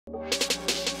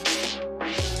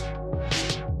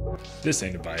This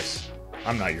ain't advice.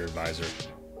 I'm not your advisor.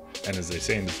 And as they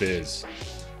say in the biz,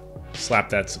 slap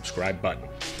that subscribe button.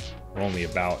 We're only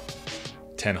about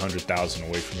 100,000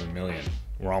 away from 1 million.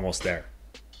 We're almost there.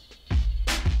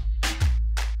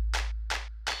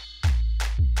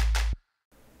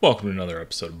 Welcome to another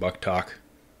episode of Buck Talk.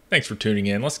 Thanks for tuning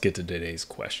in. Let's get to today's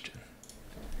question.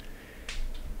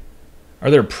 Are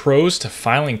there pros to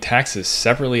filing taxes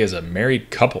separately as a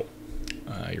married couple?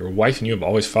 Your wife and you have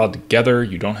always filed together.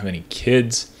 You don't have any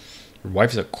kids. Your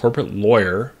wife is a corporate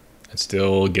lawyer and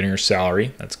still getting her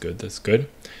salary. That's good. That's good.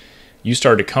 You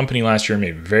started a company last year and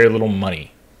made very little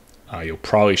money. You'll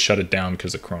probably shut it down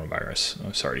because of coronavirus.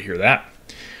 I'm sorry to hear that.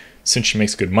 Since she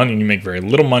makes good money and you make very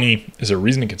little money, is there a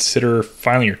reason to consider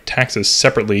filing your taxes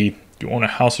separately? You own a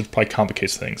house, which probably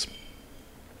complicates things.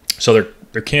 So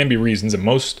there can be reasons, and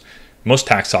most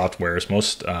tax softwares,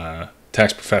 most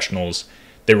tax professionals,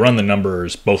 they run the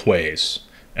numbers both ways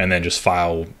and then just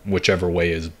file whichever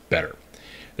way is better.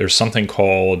 There's something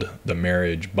called the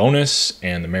marriage bonus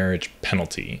and the marriage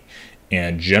penalty.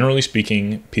 And generally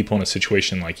speaking, people in a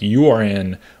situation like you are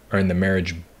in the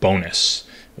marriage bonus,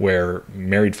 where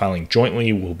married filing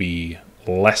jointly will be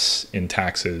less in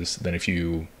taxes than if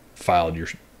you filed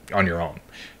on your own.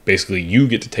 Basically, you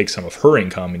get to take some of her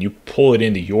income and you pull it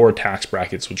into your tax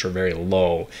brackets, which are very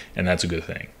low, and that's a good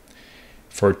thing.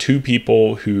 For two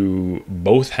people who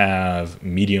both have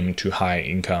medium to high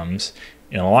incomes,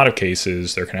 in a lot of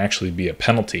cases, there can actually be a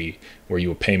penalty where you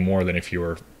will pay more than if you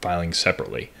were filing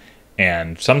separately.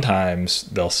 And sometimes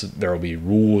there will be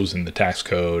rules in the tax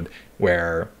code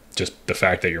where just the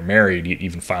fact that you're married,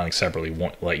 even filing separately,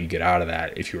 won't let you get out of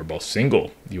that. If you were both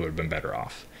single, you would have been better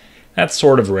off. That's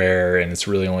sort of rare, and it's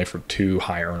really only for two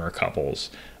high earner couples.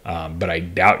 But I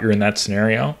doubt you're in that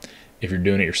scenario. If you're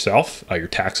doing it yourself, your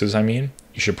taxes,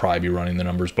 you should probably be running the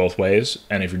numbers both ways.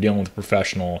 And if you're dealing with a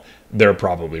professional, they're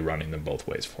probably running them both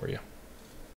ways for you.